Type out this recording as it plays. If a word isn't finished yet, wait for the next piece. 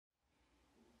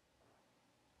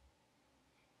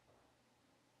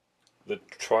the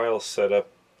trial setup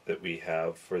that we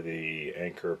have for the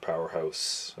Anker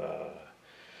Powerhouse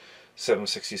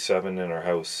 767 in our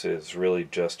house is really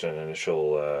just an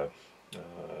initial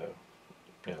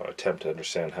attempt to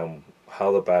understand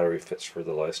how the battery fits for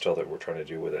the lifestyle that we're trying to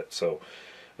do with it. So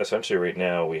essentially right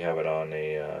now we have it on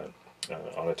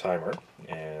a timer,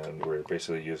 and we're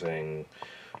basically using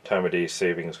time of day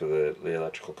savings with the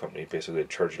electrical company, basically to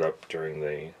charge it up during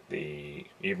the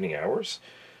evening hours,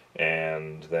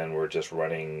 and then we're just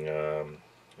running a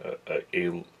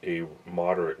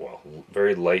moderate, well,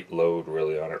 very light load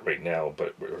really on it right now,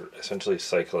 but we're essentially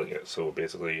cycling it. So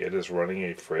basically it is running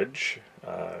a fridge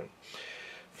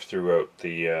throughout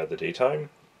the daytime,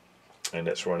 and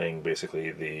it's running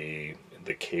basically the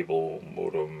cable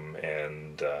modem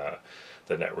and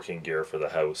the networking gear for the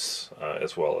house,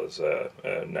 as well as a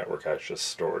network access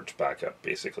storage backup,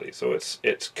 basically. So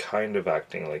it's kind of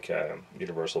acting like a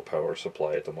universal power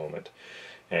supply at the moment.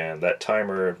 And that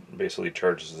timer basically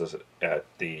charges us at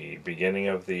the beginning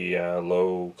of the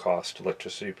low cost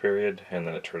electricity period, and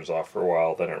then it turns off for a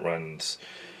while. Then it runs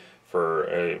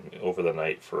for over the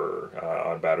night for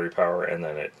on battery power, and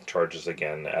then it charges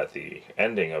again at the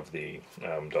ending of the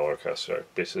dollar cost.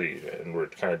 Basically, and we're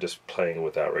kind of just playing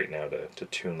with that right now to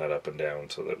tune that up and down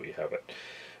so that we have it.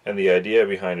 And the idea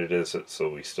behind it is that so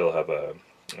we still have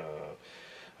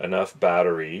enough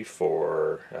battery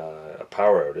for a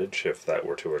power outage if that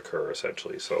were to occur,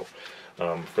 essentially. So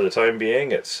for the time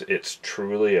being, it's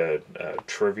truly a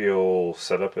trivial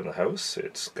setup in the house.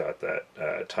 It's got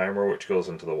that timer which goes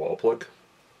into the wall plug,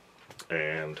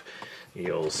 and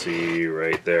you'll see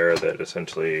right there that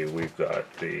essentially we've got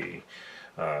the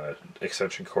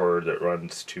extension cord that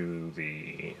runs to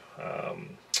the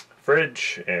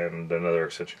fridge, and another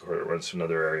extension cord that runs to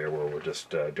another area where we're just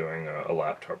doing a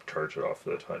laptop charge it off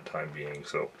for the time being.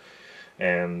 So,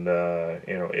 and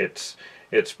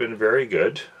it's been very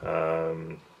good.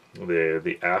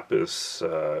 The app is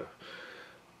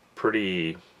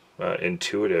pretty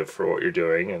intuitive for what you're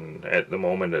doing, and at the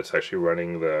moment it's actually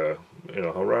running the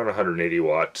around 180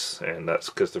 watts, and that's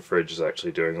because the fridge is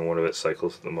actually doing one of its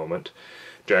cycles at the moment.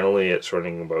 Generally it's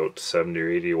running about 70 or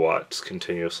 80 watts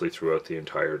continuously throughout the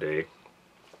entire day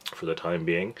for the time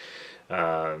being.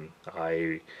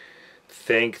 I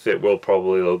think that we'll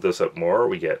probably load this up more.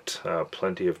 We get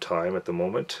plenty of time at the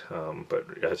moment,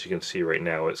 but as you can see right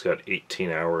now, it's got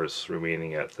 18 hours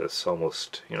remaining at this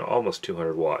almost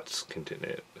 200 watts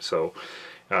continued. So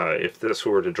if this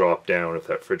were to drop down, if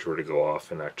that fridge were to go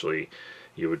off and actually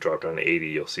you would drop down to 80,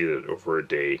 you'll see that over a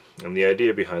day. And the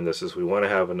idea behind this is we want to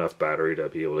have enough battery to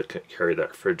be able to carry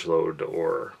that fridge load,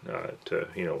 or to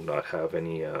not have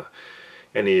any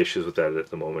issues with that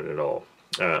at the moment at all.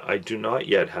 I do not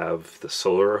yet have the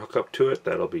solar hookup to it.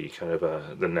 That'll be kind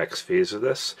of the next phase of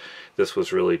this. This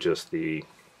was really just the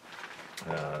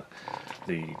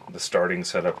starting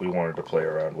setup we wanted to play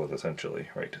around with, essentially,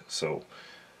 right? So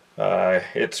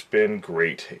it's been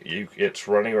great. It's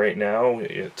running right now.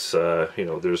 It's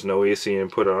there's no AC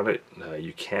input on it.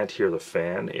 You can't hear the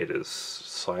fan. It is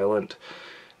silent.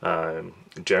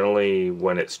 Generally,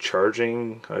 when it's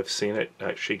charging, I've seen it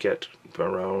actually get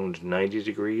around 90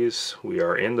 degrees. We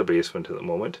are in the basement at the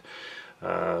moment,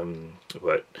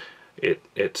 but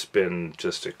it's been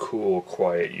just a cool,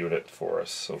 quiet unit for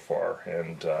us so far,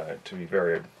 and to be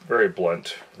very, very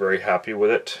blunt, very happy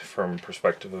with it from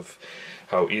perspective of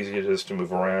how easy it is to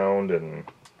move around, and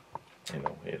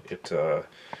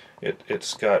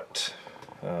it's got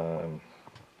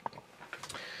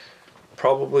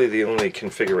probably the only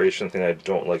configuration thing I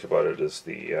don't like about it is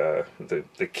the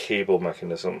cable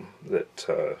mechanism that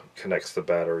connects the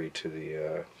battery to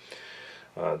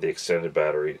the extended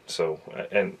battery. So,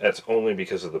 and that's only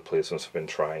because of the placements I've been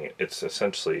trying it. It's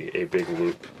essentially a big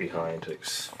loop behind.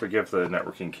 Forgive the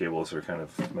networking cables; they're kind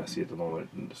of messy at the moment,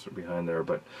 and just behind there.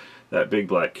 But that big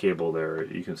black cable there,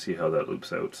 you can see how that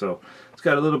loops out. So it's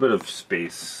got a little bit of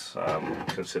space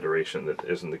consideration that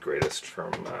isn't the greatest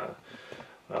from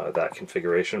that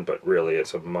configuration, but really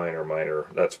it's a minor.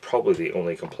 That's probably the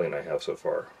only complaint I have so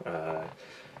far.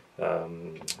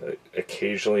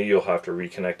 Occasionally you'll have to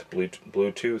reconnect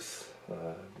Bluetooth.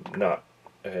 Not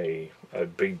a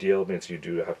big deal. It means you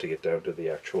do have to get down to the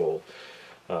actual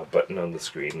button on the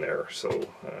screen there. So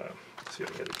let's see if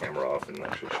I can get the camera off and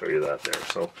actually show you that there.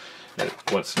 So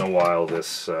once in a while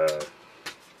this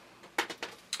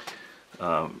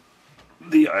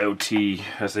the IoT,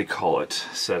 as they call it,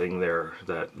 setting there,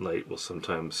 that light will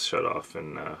sometimes shut off,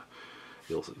 and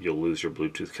you'll lose your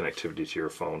Bluetooth connectivity to your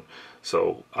phone.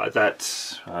 So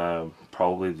that's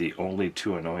probably the only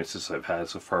two annoyances I've had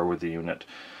so far with the unit.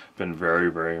 Been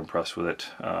very, very impressed with it.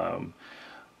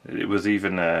 it was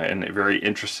even in a very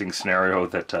interesting scenario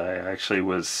that I actually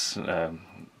was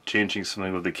changing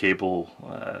something with the cable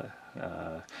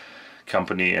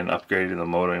company and upgrading the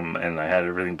modem, and I had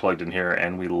everything plugged in here,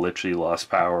 and we literally lost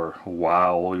power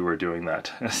while we were doing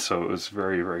that. So it was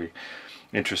very, very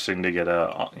interesting to get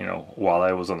while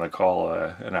I was on the call,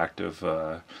 an active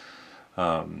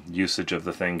usage of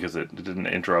the thing, because it didn't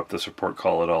interrupt the support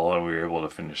call at all, and we were able to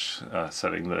finish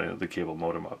setting the cable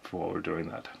modem up while we were doing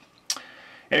that.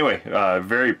 Anyway,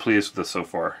 very pleased with this so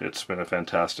far. It's been a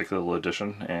fantastic little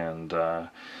addition, and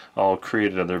I'll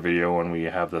create another video when we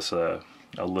have this a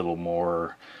little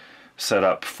more set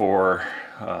up for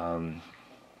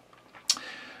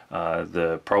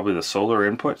probably the solar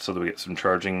input, so that we get some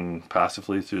charging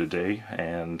passively through the day,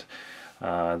 and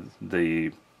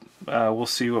we'll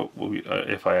see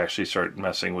if I actually start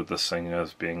messing with this thing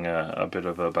as being a bit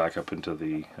of a backup into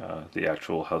the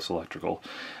actual house electrical.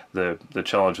 The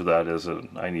challenge with that is that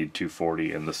I need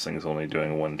 240, and this thing's only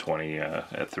doing 120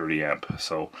 at 30 amp.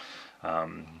 So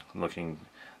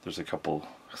there's a couple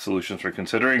solutions we're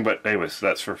considering, but anyways,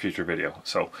 that's for a future video.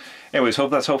 So anyways,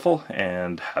 hope that's helpful,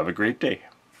 and have a great day.